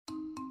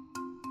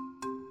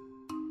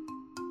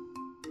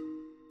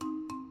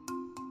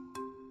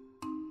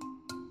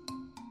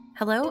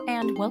Hello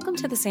and welcome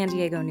to the San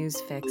Diego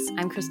News Fix.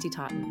 I'm Christy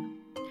Totten.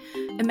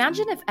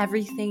 Imagine if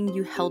everything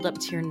you held up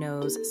to your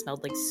nose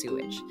smelled like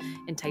sewage.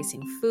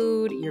 Enticing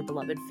food, your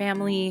beloved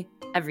family,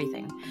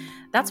 everything.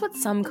 That's what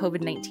some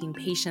COVID-19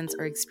 patients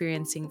are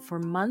experiencing for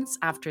months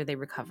after they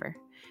recover.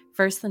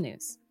 First, the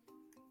news.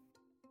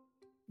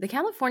 The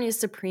California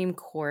Supreme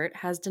Court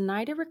has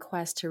denied a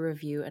request to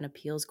review an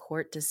appeals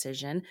court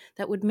decision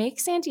that would make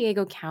San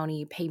Diego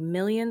County pay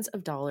millions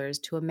of dollars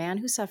to a man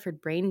who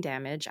suffered brain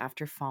damage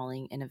after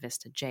falling in a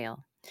Vista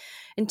jail.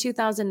 In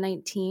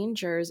 2019,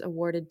 jurors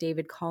awarded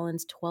David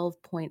Collins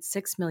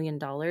 $12.6 million.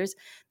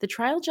 The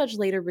trial judge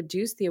later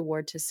reduced the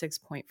award to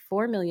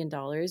 $6.4 million,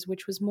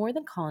 which was more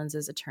than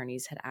Collins'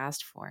 attorneys had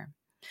asked for.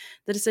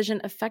 The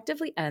decision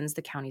effectively ends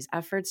the county's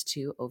efforts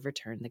to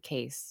overturn the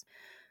case.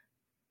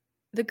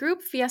 The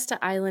group Fiesta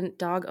Island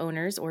Dog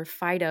Owners, or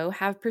FIDO,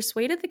 have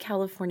persuaded the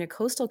California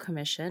Coastal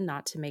Commission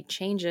not to make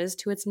changes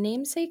to its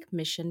namesake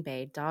Mission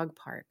Bay Dog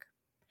Park.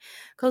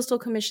 Coastal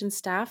Commission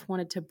staff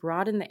wanted to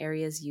broaden the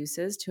area's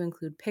uses to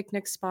include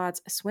picnic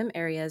spots, swim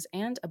areas,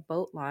 and a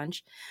boat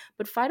launch,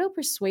 but FIDO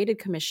persuaded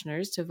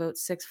commissioners to vote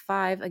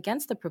 6-5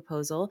 against the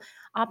proposal,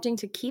 opting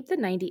to keep the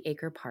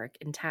 90-acre park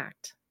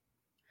intact.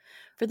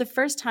 For the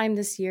first time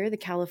this year, the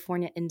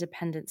California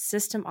Independent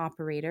System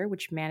Operator,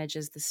 which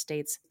manages the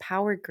state's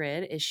power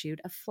grid,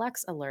 issued a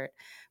flex alert.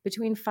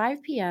 Between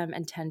 5 p.m.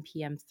 and 10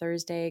 p.m.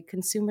 Thursday,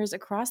 consumers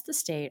across the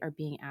state are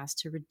being asked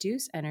to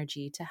reduce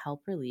energy to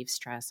help relieve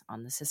stress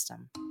on the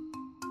system.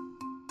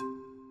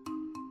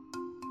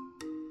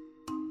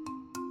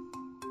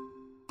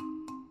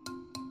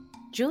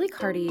 Julie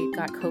Carty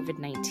got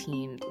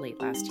COVID-19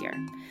 late last year.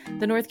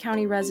 The North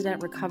County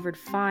resident recovered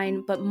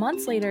fine, but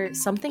months later,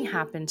 something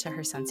happened to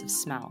her sense of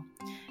smell.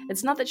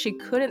 It's not that she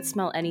couldn't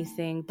smell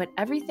anything, but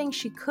everything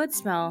she could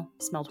smell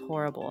smelled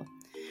horrible.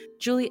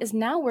 Julie is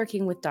now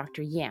working with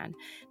Dr. Yan.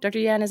 Dr.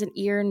 Yan is an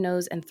ear,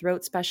 nose, and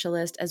throat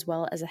specialist, as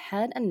well as a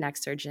head and neck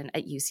surgeon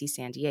at UC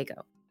San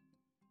Diego.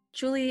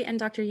 Julie and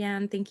Dr.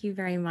 Yan, thank you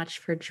very much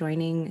for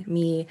joining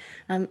me.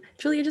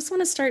 Julie, I just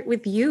want to start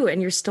with you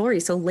and your story.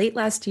 So late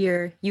last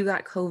year, you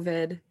got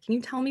COVID. Can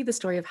you tell me the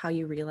story of how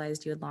you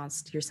realized you had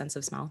lost your sense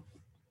of smell?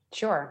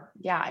 Sure.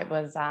 Yeah, it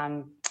was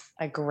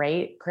a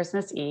great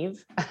Christmas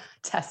Eve.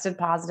 Tested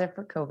positive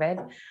for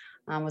COVID.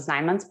 Was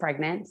 9 months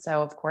pregnant.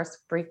 So of course,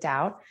 freaked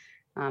out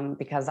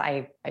because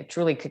I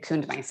truly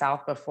cocooned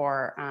myself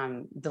before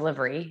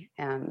delivery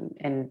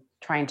and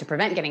trying to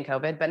prevent getting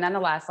COVID. But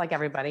nonetheless, like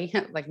everybody,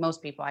 like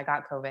most people, I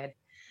got COVID.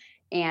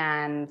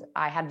 And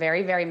I had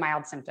very, very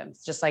mild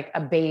symptoms, just like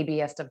a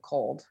babyest of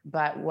cold.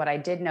 But what I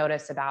did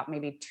notice about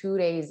maybe 2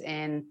 days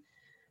in,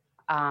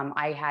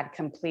 I had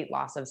complete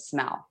loss of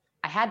smell.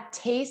 I had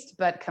taste,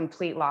 but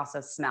complete loss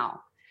of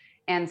smell.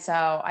 And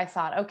so I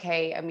thought,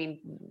 okay, I mean,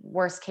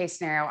 worst case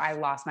scenario, I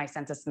lost my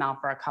sense of smell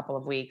for a couple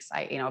of weeks.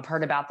 I've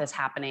heard about this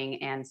happening.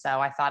 And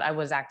so I thought I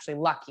was actually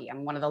lucky.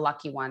 I'm one of the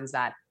lucky ones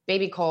that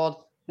baby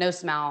cold, no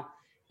smell,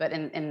 but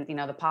in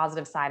the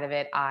positive side of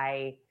it,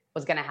 I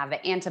was going to have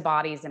the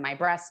antibodies in my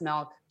breast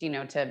milk, to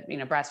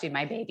breastfeed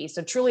my baby.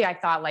 So truly, I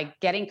thought like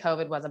getting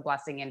COVID was a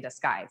blessing in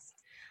disguise.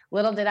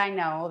 Little did I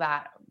know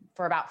that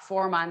for about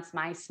 4 months,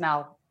 my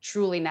smell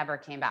truly never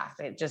came back.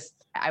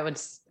 I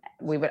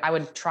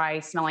would try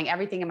smelling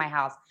everything in my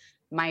house.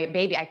 My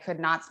baby, I could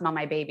not smell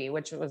my baby,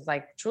 which was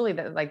like truly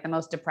the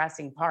most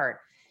depressing part.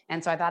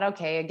 And so I thought,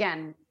 okay,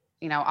 again,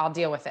 I'll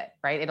deal with it,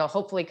 right? It'll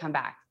hopefully come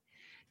back.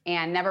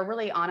 And never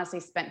really honestly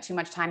spent too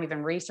much time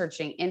even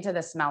researching into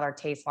the smell or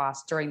taste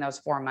loss during those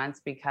 4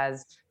 months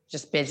because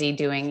just busy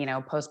doing,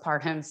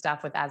 postpartum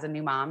stuff as a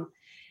new mom.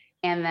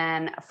 And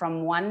then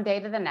from one day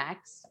to the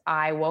next,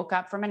 I woke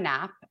up from a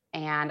nap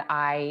and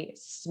I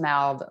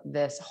smelled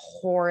this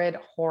horrid,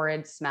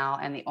 horrid smell.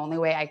 And the only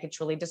way I could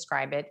truly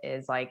describe it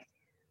is like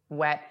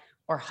wet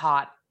or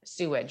hot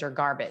sewage or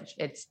garbage.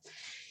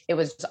 It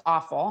was just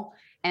awful.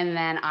 And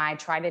then I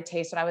tried to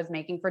taste what I was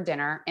making for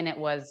dinner. And it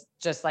was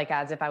just like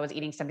as if I was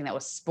eating something that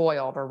was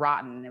spoiled or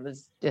rotten. It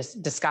was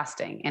just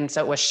disgusting. And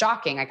so it was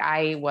shocking. Like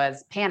I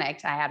was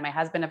panicked. I had my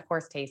husband, of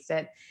course, taste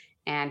it.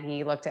 And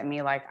he looked at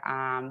me like,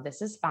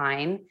 this is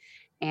fine.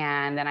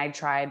 And then I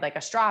tried like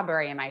a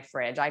strawberry in my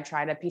fridge. I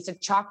tried a piece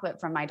of chocolate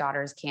from my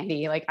daughter's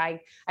candy. Like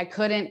I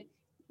couldn't,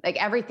 like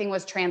everything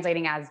was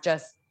translating as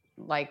just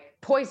like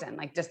poison,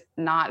 like just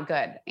not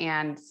good.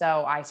 And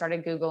so I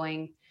started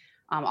Googling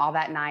all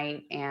that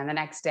night and the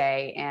next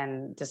day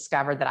and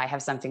discovered that I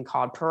have something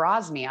called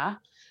parosmia,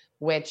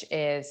 which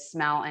is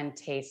smell and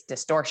taste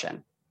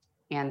distortion.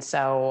 And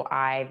so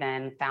I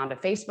then found a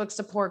Facebook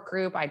support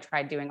group. I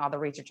tried doing all the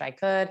research I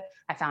could.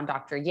 I found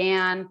Dr.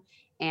 Yan,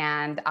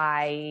 and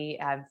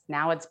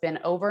it's been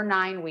over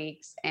 9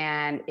 weeks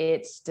and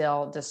it's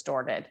still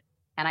distorted.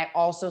 And I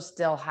also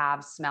still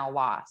have smell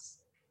loss.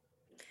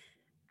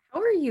 How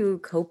are you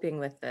coping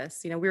with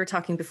this? We were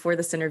talking before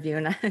this interview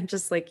and I'm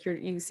just like,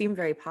 you seem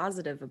very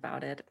positive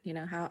about it.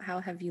 How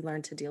have you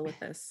learned to deal with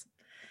this?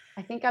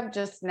 I think I'm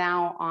just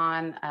now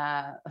on,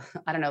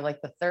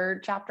 like the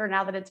third chapter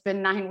now that it's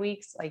been 9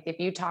 weeks. Like if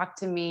you talk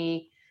to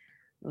me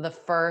the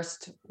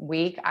first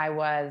week, I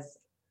was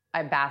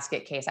a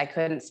basket case. I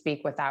couldn't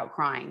speak without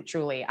crying.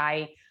 Truly.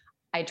 I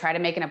tried to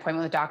make an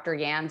appointment with Dr.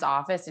 Yan's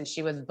office and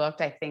she was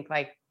booked, I think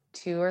like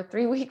 2 or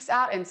 3 weeks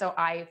out. And so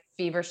I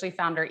feverishly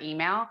found her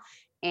email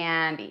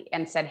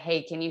and said,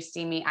 "Hey, can you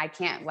see me? I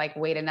can't like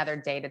wait another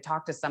day to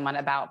talk to someone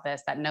about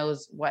this that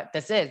knows what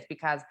this is,"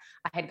 because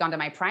I had gone to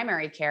my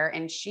primary care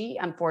and she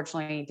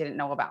unfortunately didn't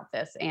know about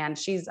this. And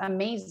she's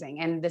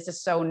amazing. And this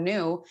is so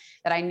new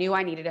that I knew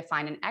I needed to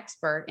find an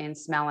expert in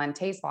smell and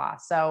taste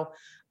loss. So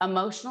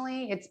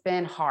emotionally, it's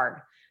been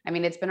hard. I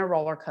mean, it's been a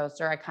roller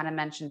coaster. I kind of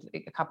mentioned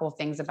a couple of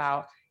things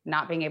about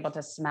not being able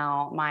to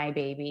smell my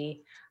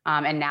baby.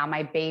 And now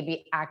my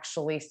baby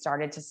actually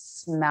started to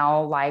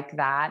smell like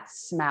that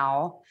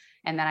smell.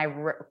 And then I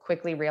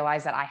quickly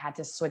realized that I had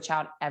to switch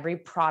out every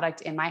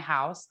product in my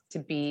house to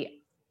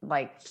be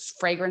like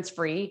fragrance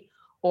free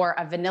or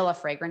a vanilla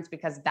fragrance,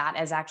 because that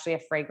is actually a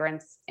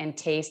fragrance and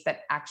taste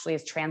that actually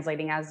is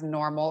translating as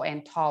normal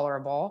and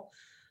tolerable.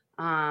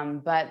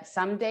 But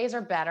some days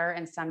are better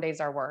and some days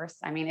are worse.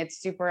 I mean, it's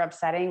super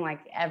upsetting. Like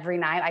every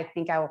night, I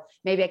think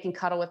maybe I can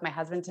cuddle with my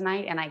husband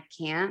tonight, and I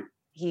can't.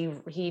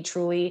 He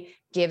truly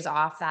gives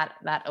off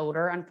that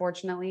odor,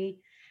 unfortunately.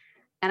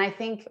 And I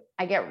think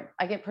I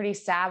get pretty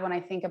sad when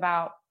I think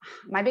about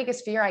my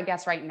biggest fear, I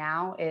guess, right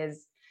now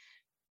is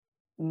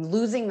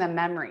losing the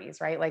memories,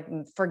 right? Like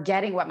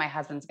forgetting what my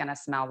husband's going to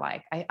smell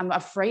like. I'm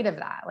afraid of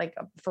that. Like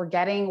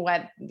forgetting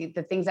what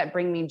the things that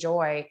bring me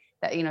joy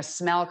that,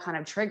 smell kind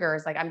of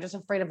triggers. Like, I'm just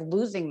afraid of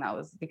losing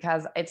those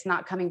because it's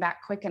not coming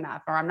back quick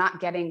enough, or I'm not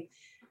getting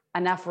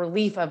enough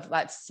relief of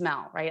that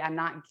smell, right?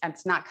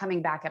 It's not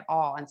coming back at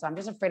all. And so I'm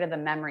just afraid of the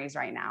memories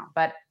right now,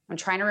 but I'm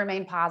trying to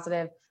remain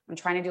positive. I'm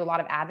trying to do a lot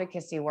of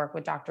advocacy work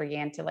with Dr.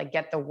 Yan to like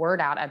get the word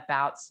out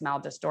about smell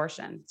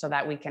distortion so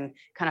that we can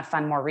kind of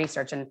fund more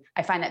research. And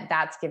I find that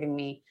that's giving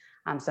me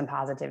some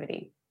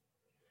positivity.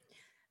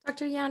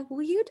 Dr. Yan,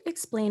 will you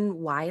explain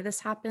why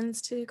this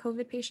happens to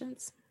COVID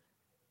patients?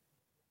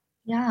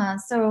 Yeah,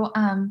 so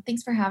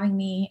thanks for having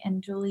me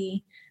and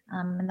Julie.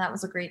 And that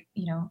was a great,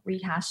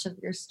 rehash of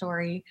your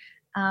story.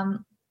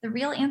 The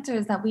real answer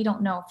is that we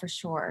don't know for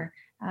sure.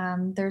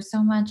 There's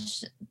so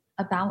much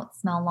about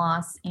smell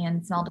loss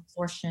and smell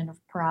distortion of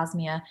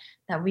parosmia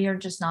that we are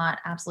just not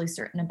absolutely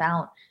certain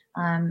about.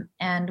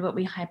 And what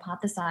we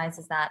hypothesize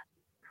is that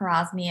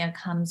parosmia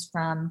comes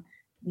from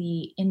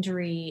the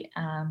injury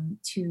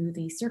to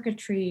the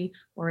circuitry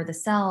or the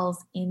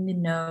cells in the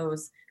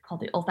nose called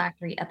the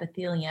olfactory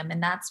epithelium.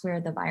 And that's where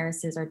the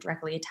viruses are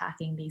directly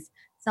attacking these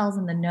cells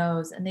in the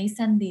nose. And they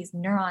send these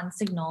neuron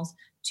signals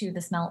to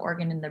the smell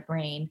organ in the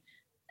brain.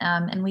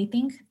 And we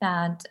think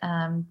that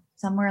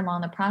somewhere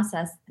along the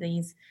process,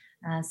 these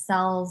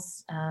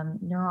cells,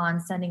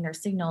 neurons sending their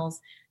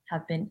signals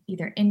have been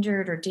either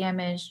injured or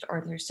damaged,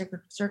 or their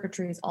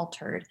circuitry is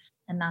altered.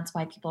 And that's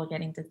why people are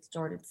getting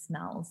distorted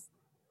smells.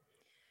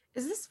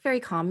 Is this very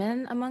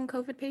common among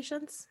COVID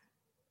patients?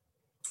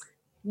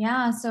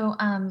 Yeah, so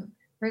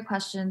great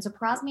question. So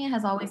parosmia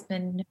has always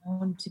been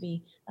known to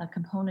be a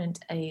component,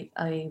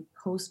 a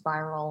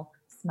post-viral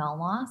smell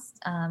loss.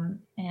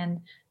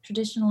 And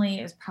traditionally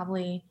it was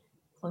probably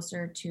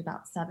closer to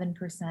about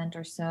 7%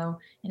 or so.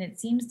 And it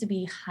seems to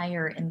be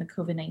higher in the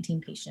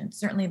COVID-19 patients.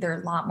 Certainly there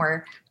are a lot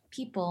more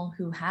people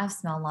who have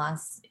smell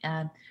loss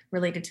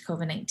related to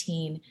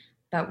COVID-19,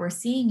 but we're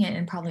seeing it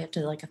in probably up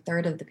to like a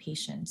third of the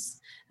patients.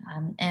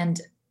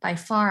 And by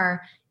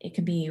far, it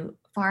can be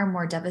far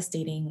more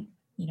devastating,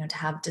 to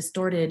have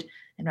distorted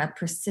and a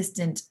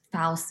persistent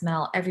foul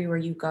smell everywhere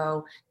you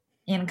go,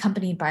 and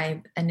accompanied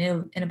by an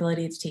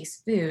inability to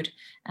taste food.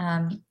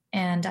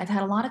 And I've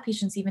had a lot of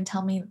patients even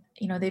tell me,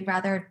 they'd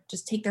rather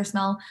just take their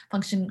smell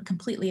function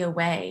completely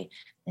away,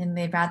 and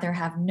they'd rather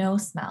have no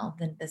smell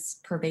than this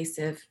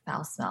pervasive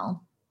foul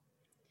smell.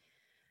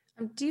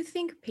 Do you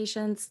think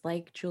patients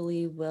like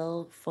Julie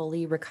will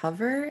fully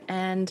recover?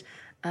 And,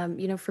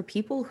 for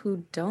people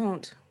who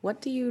don't,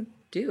 what do you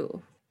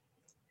do?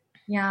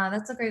 Yeah,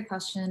 that's a great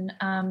question.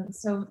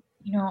 So,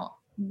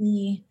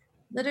 the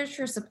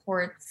literature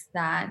supports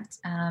that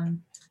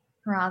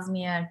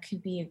parosmia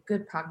could be a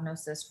good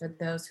prognosis for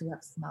those who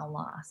have smell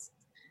loss.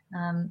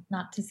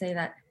 Not to say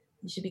that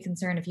you should be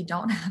concerned if you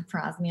don't have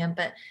parosmia,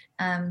 but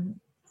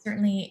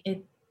certainly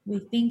we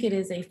think it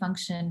is a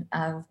function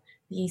of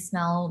the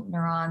smell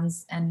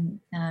neurons and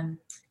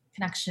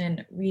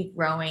connection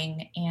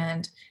regrowing,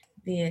 and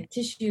the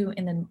tissue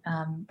in the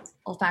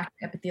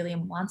olfactory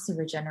epithelium wants to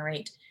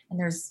regenerate. And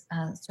there's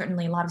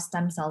certainly a lot of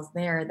stem cells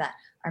there that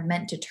are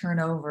meant to turn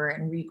over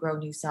and regrow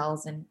new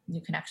cells and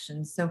new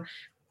connections. So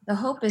the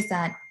hope is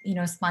that,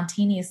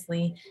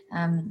 spontaneously,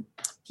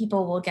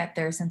 people will get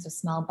their sense of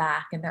smell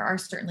back. And there are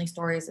certainly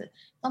stories, it's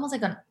almost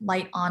like a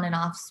light on and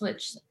off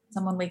switch.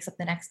 Someone wakes up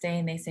the next day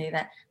and they say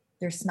that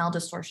their smell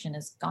distortion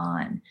is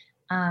gone.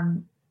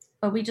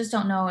 But we just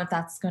don't know if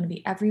that's going to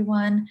be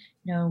everyone.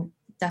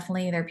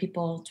 Definitely there are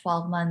people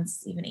 12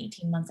 months, even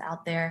 18 months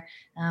out there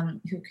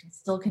who can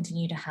still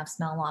continue to have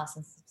smell loss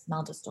and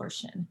smell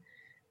distortion.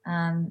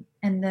 And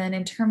then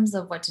in terms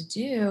of what to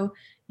do,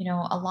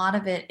 a lot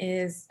of it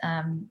is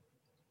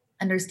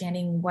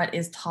understanding what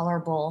is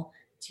tolerable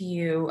to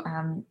you.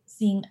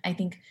 Seeing, I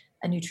think,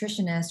 a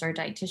nutritionist or a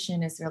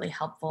dietitian is really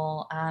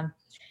helpful.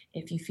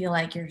 If you feel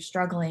like you're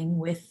struggling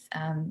with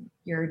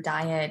your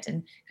diet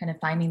and kind of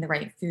finding the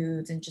right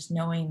foods and just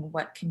knowing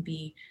what can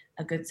be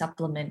a good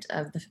supplement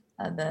of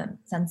the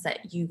sense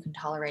that you can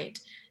tolerate,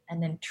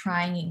 and then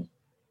trying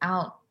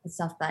out the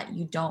stuff that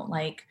you don't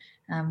like,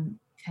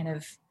 kind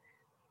of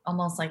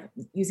almost like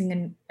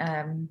using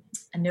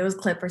a nose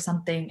clip or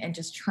something and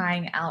just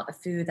trying out a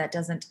food that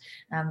doesn't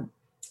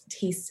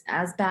taste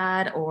as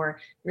bad or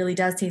really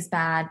does taste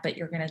bad, but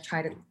you're going to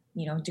try to,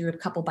 do a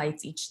couple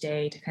bites each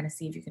day to kind of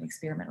see if you can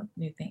experiment with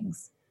new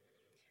things.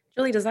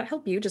 Julie, does that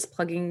help you, just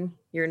plugging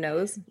your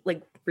nose,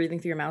 like breathing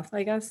through your mouth,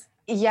 I guess?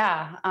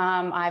 Yeah.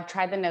 I've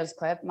tried the nose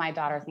clip. My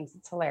daughter thinks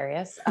it's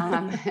hilarious.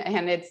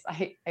 And it's,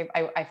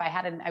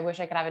 I wish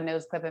I could have a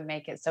nose clip and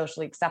make it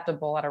socially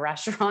acceptable at a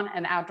restaurant,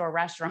 an outdoor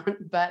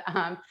restaurant, but,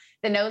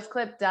 the nose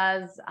clip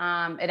does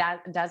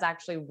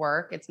actually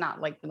work. It's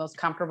not like the most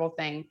comfortable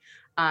thing,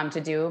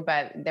 to do,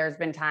 but there's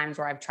been times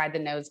where I've tried the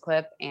nose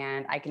clip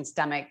and I can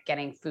stomach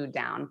getting food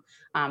down,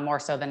 more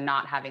so than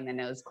not having the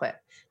nose clip.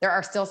 There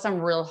are still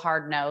some real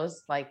hard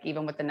no's, like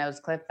even with the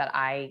nose clip, that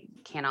I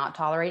cannot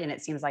tolerate. And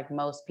it seems like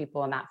most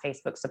people in that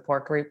Facebook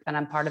support group that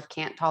I'm part of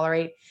can't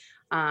tolerate.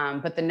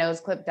 But the nose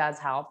clip does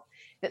help.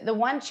 The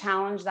one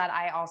challenge that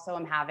I also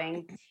am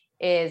having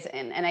is,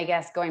 and I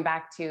guess going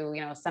back to,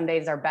 some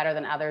days are better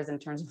than others in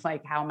terms of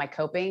like, how am I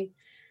coping?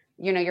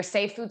 Your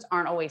safe foods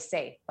aren't always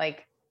safe.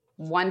 Like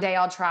one day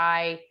I'll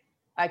try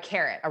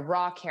a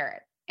raw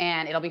carrot,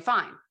 and it'll be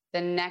fine. The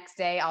next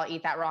day I'll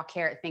eat that raw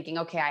carrot thinking,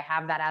 okay, I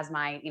have that as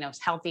my,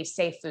 healthy,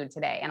 safe food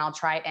today. And I'll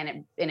try it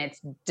and it's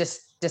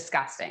just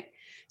disgusting.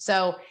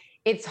 So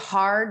it's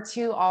hard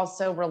to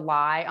also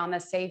rely on the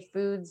safe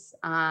foods,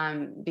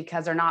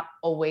 because they're not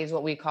always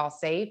what we call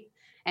safe.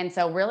 And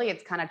so really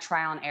it's kind of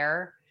trial and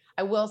error.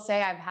 I will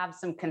say I've had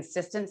some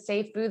consistent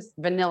safe foods.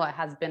 Vanilla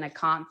has been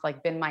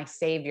been my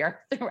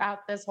savior throughout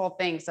this whole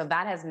thing. So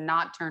that has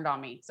not turned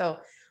on me. So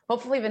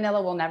hopefully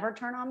vanilla will never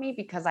turn on me,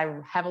 because I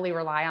heavily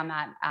rely on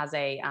that as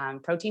a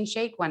protein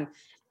shake when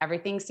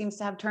everything seems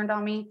to have turned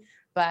on me.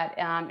 But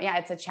yeah,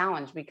 it's a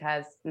challenge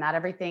because not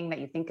everything that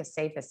you think is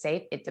safe is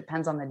safe. It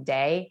depends on the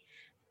day.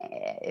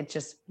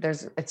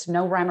 It's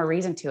no rhyme or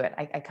reason to it.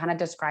 I kind of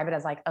describe it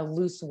as like a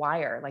loose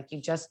wire. Like you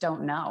just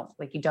don't know.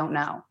 Like you don't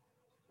know.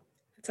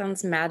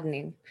 Sounds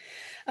maddening.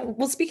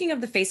 Well, speaking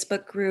of the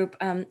Facebook group,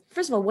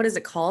 first of all, what is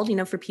it called?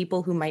 For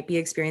people who might be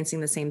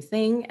experiencing the same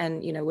thing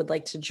and, would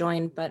like to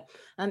join, but,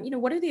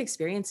 what are the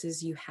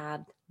experiences you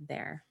had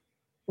there?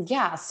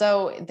 Yeah.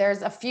 So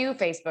there's a few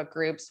Facebook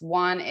groups.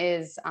 One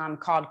is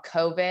called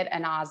COVID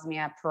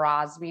Anosmia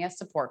Parosmia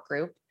Support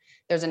Group.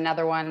 There's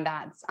another one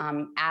that's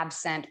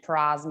Absent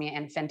Parosmia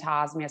and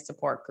Phantosmia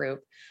Support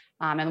Group.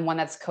 And one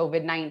that's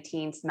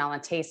COVID-19 smell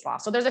and taste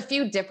loss. So there's a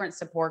few different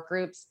support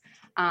groups.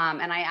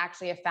 And I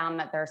actually have found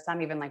that there are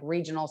some even like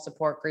regional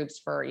support groups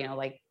for,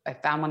 like I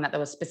found one that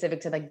was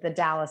specific to like the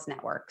Dallas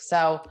network.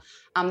 So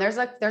there's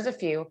a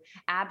few.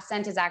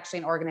 Absent is actually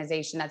an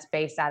organization that's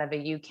based out of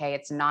the UK.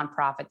 It's a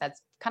nonprofit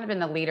that's kind of been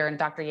the leader, and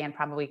Dr. Yan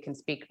probably can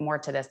speak more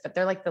to this, but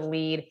they're like the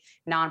lead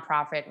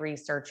nonprofit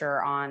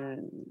researcher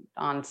on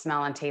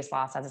smell and taste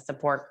loss as a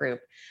support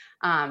group.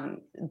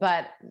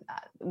 But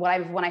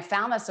when I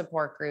found the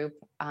support group,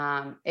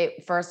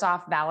 it first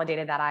off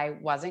validated that I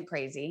wasn't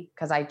crazy,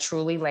 because I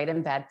truly laid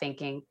in bed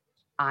thinking,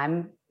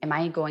 am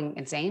I going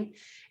insane?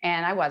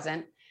 And I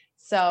wasn't.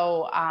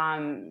 So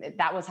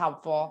that was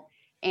helpful.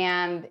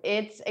 And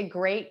it's a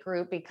great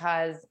group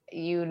because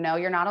you're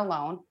not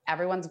alone.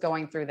 Everyone's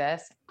going through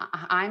this.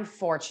 I'm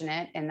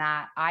fortunate in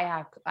that I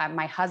have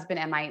my husband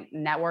and my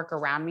network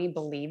around me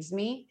believes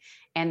me,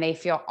 and they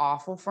feel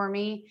awful for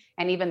me.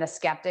 And even the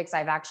skeptics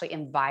I've actually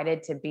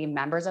invited to be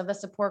members of the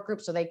support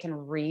group so they can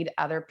read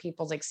other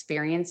people's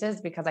experiences,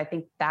 because I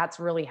think that's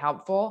really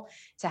helpful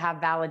to have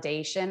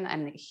validation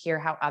and hear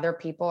how other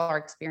people are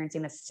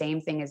experiencing the same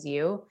thing as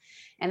you.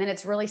 And then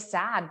it's really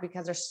sad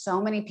because there's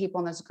so many people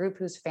in this group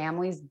whose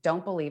families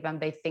don't believe them.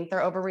 They think they're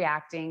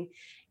overreacting,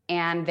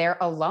 and they're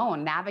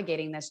alone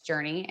navigating this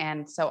journey.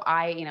 And so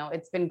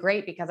it's been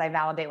great because I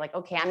validate like,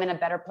 okay, I'm in a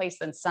better place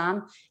than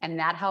some, and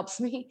that helps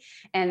me.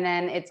 And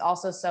then it's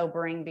also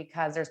sobering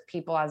because there's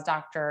people, as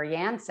Dr.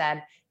 Yan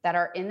said, that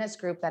are in this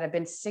group that have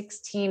been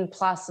 16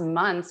 plus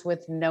months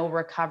with no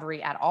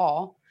recovery at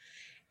all.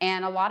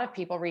 And a lot of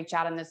people reach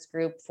out in this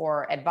group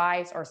for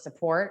advice or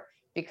support,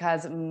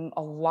 because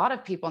a lot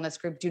of people in this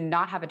group do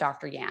not have a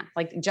Dr. Yan,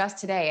 like just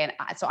today.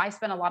 And so I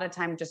spent a lot of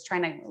time just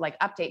trying to like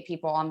update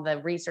people on the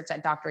research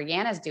that Dr.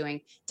 Yan is doing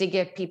to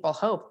give people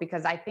hope,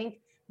 because I think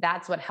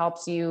that's what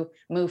helps you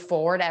move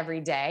forward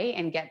every day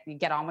and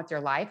get on with your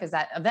life, is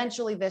that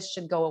eventually this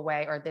should go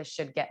away or this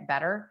should get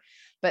better.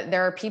 But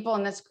there are people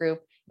in this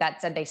group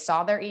that said they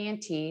saw their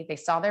ENT, they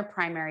saw their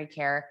primary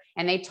care,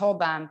 and they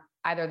told them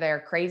either they're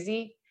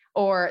crazy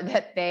or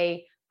that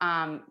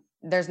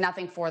there's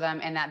nothing for them,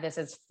 and that this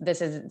is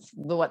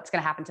what's going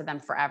to happen to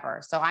them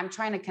forever. So I'm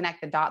trying to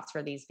connect the dots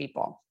for these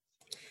people.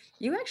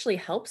 You actually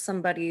helped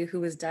somebody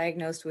who was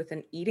diagnosed with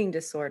an eating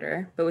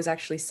disorder, but was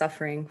actually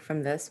suffering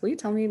from this. Will you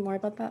tell me more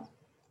about that?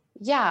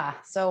 Yeah.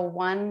 So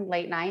one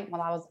late night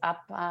while I was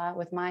up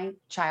with my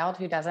child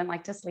who doesn't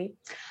like to sleep,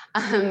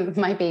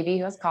 my baby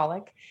who has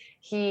colic,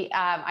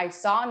 I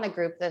saw in the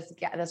group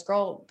this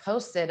girl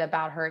posted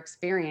about her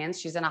experience.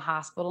 She's in a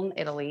hospital in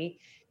Italy.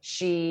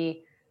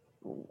 She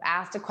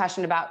asked a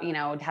question about,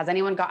 has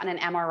anyone gotten an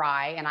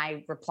MRI? And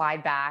I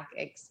replied back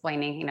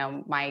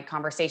explaining, my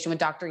conversation with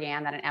Dr.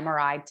 Yan, that an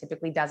MRI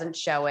typically doesn't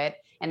show it.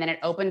 And then it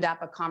opened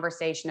up a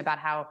conversation about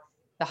how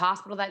the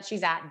hospital that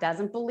she's at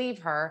doesn't believe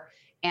her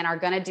and are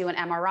going to do an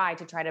MRI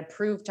to try to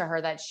prove to her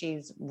that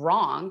she's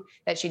wrong,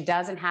 that she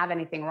doesn't have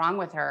anything wrong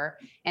with her,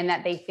 and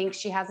that they think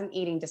she has an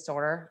eating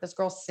disorder. This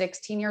girl's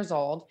 16 years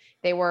old.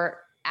 They were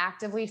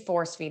actively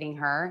force feeding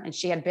her, and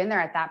she had been there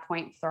at that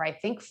point for, I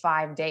think,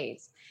 5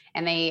 days.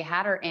 And they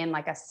had her in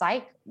like a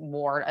psych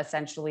ward,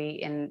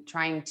 essentially, in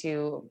trying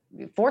to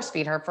force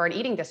feed her for an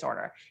eating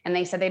disorder. And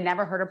they said they'd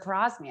never heard of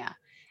parosmia.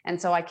 And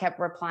so I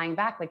kept replying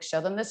back, like, show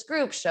them this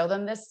group, show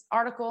them this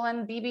article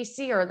in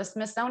BBC or the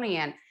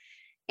Smithsonian.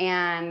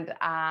 And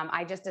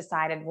I just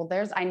decided, well,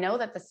 I know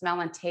that the smell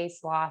and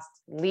taste loss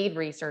lead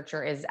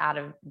researcher is out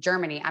of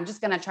Germany. I'm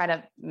just going to try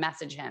to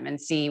message him and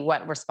see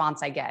what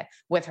response I get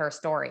with her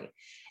story.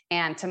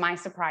 And to my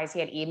surprise, he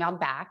had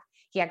emailed back.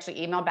 He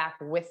actually emailed back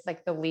with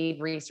like the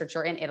lead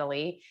researcher in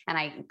Italy, and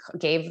I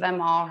gave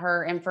them all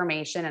her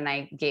information, and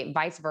I gave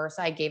vice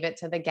versa. I gave it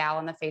to the gal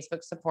in the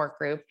Facebook support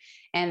group.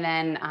 And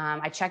then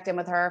I checked in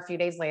with her a few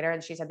days later,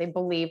 and she said they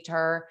believed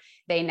her.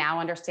 They now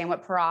understand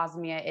what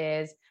parosmia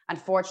is.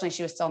 Unfortunately,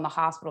 she was still in the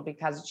hospital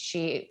because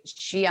she,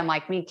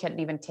 unlike me, couldn't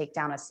even take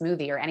down a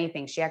smoothie or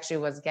anything. She actually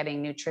was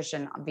getting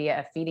nutrition via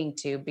a feeding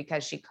tube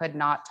because she could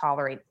not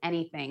tolerate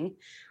anything.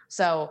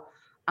 So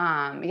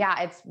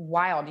yeah, it's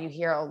wild. You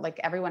hear like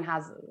everyone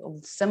has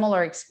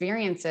similar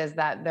experiences,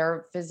 that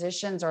their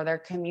physicians or their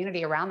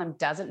community around them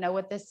doesn't know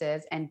what this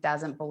is and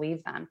doesn't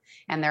believe them.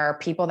 And there are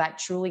people that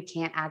truly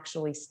can't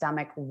actually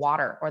stomach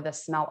water or the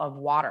smell of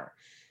water.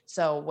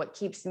 So what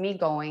keeps me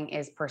going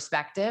is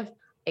perspective.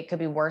 It could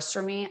be worse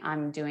for me.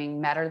 I'm doing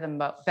better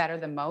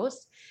than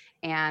most.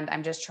 And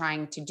I'm just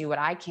trying to do what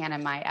I can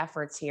in my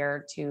efforts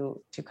here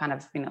to kind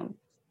of,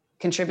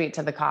 contribute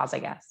to the cause, I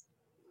guess.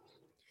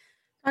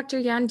 Dr.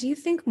 Yan, do you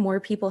think more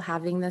people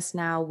having this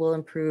now will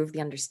improve the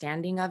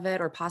understanding of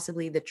it or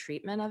possibly the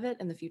treatment of it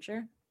in the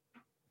future?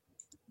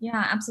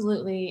 Yeah,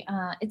 absolutely.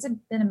 It's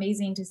been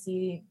amazing to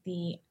see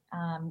the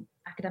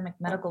academic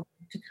medical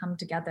to come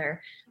together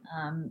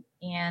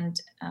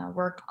and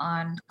work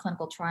on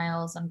clinical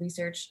trials, on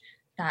research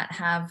that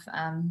have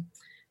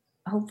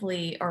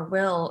hopefully or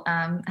will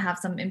have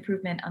some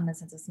improvement on the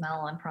sense of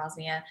smell and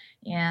parosmia.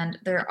 And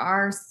there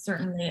are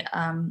certainly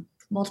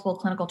multiple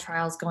clinical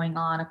trials going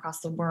on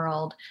across the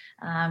world.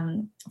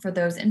 For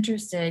those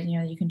interested,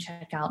 you can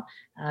check out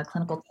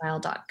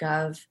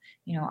clinicaltrial.gov,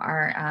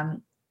 our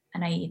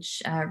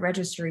NIH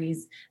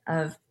registries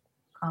of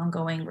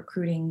ongoing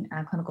recruiting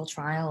clinical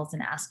trials,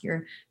 and ask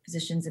your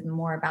physicians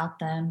more about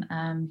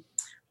them.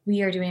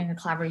 We are doing a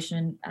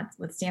collaboration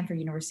with Stanford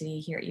University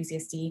here at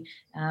UCSD,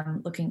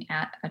 looking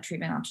at a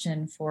treatment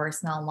option for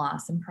smell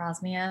loss and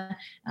parosmia,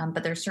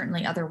 but there's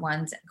certainly other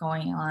ones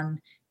going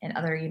on in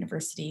other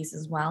universities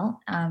as well.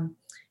 And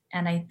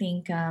I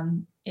think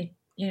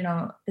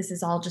this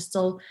is all just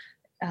still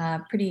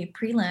pretty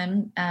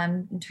prelim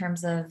in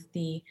terms of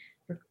the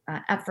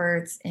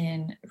efforts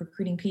in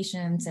recruiting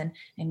patients,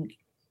 and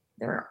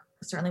there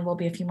certainly will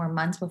be a few more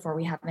months before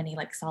we have any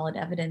like solid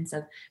evidence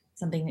of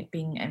something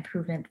being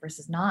improvement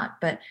versus not,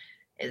 but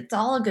it's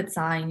all a good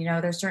sign.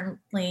 There's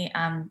certainly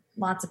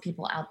lots of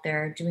people out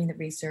there doing the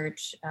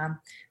research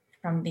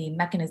from the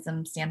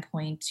mechanism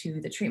standpoint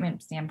to the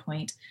treatment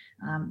standpoint,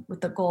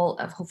 with the goal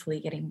of hopefully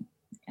getting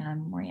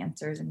more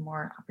answers and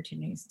more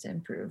opportunities to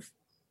improve.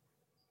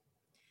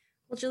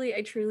 Well, Julie,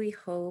 I truly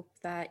hope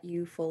that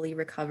you fully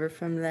recover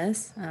from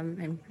this.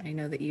 And I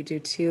know that you do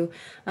too.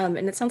 And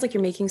it sounds like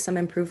you're making some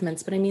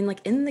improvements, but I mean,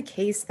 like in the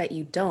case that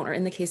you don't, or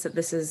in the case that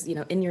this is,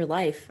 in your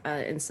life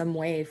in some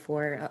way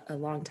for a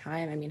long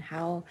time, I mean,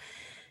 how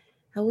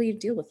will you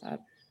deal with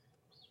that?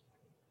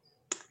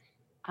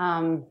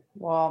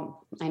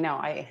 Well, I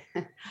know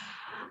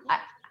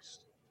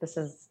this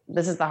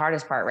is the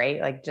hardest part, right?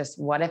 Like, just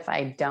what if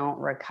I don't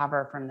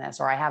recover from this,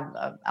 or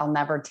I'll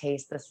never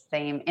taste the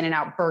same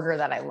In-N-Out burger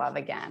that I love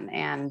again.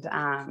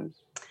 And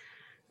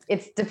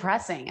it's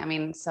depressing. I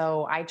mean,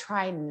 so I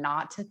try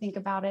not to think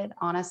about it.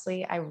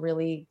 Honestly, I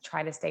really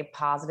try to stay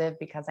positive,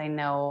 because I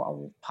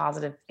know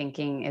positive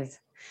thinking is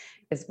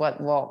what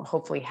will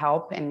hopefully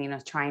help.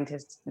 And, trying to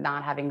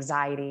not have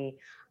anxiety.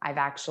 I've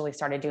actually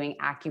started doing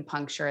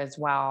acupuncture as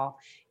well.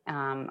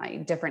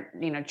 Different,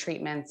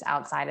 treatments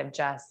outside of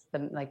just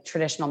the like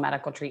traditional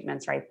medical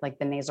treatments, right? Like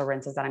the nasal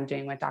rinses that I'm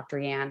doing with Dr.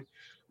 Yan,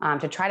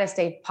 to try to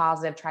stay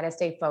positive, try to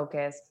stay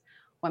focused.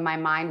 When my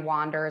mind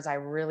wanders, I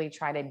really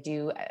try to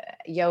do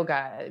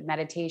yoga,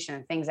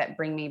 meditation, things that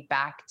bring me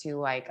back to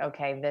like,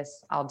 okay,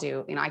 this I'll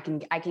do, I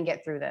can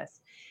get through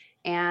this.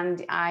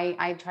 And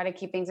I try to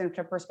keep things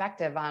into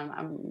perspective.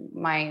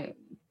 My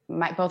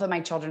both of my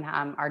children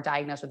are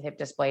diagnosed with hip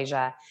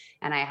dysplasia,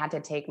 and I had to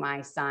take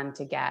my son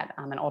to get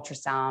an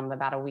ultrasound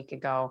about a week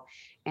ago.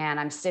 And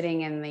I'm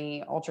sitting in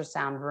the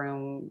ultrasound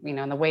room,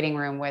 in the waiting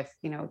room with,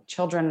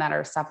 children that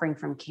are suffering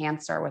from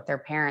cancer with their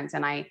parents.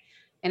 And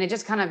it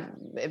just kind of,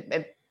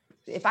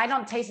 if I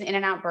don't taste an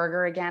In-N-Out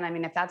burger again, I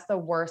mean, if that's the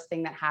worst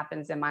thing that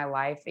happens in my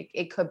life,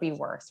 it could be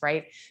worse,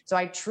 right? So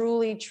I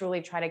truly,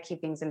 truly try to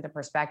keep things into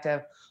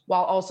perspective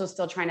while also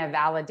still trying to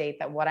validate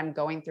that what I'm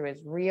going through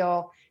is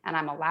real, and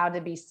I'm allowed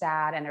to be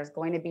sad, and there's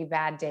going to be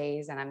bad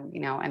days.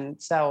 And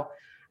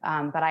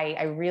but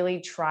I really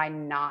try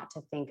not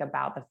to think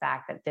about the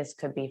fact that this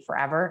could be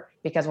forever,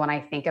 because when I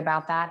think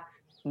about that,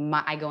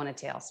 I go in a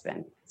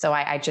tailspin. So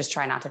I just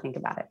try not to think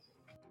about it.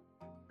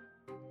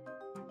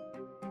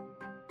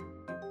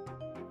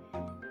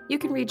 You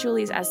can read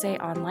Julie's essay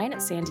online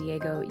at san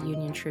diego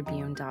union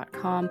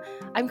tribune.com.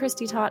 I'm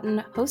Christy Totten,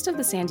 host of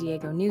the San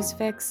Diego News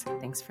Fix.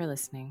 Thanks for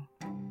listening.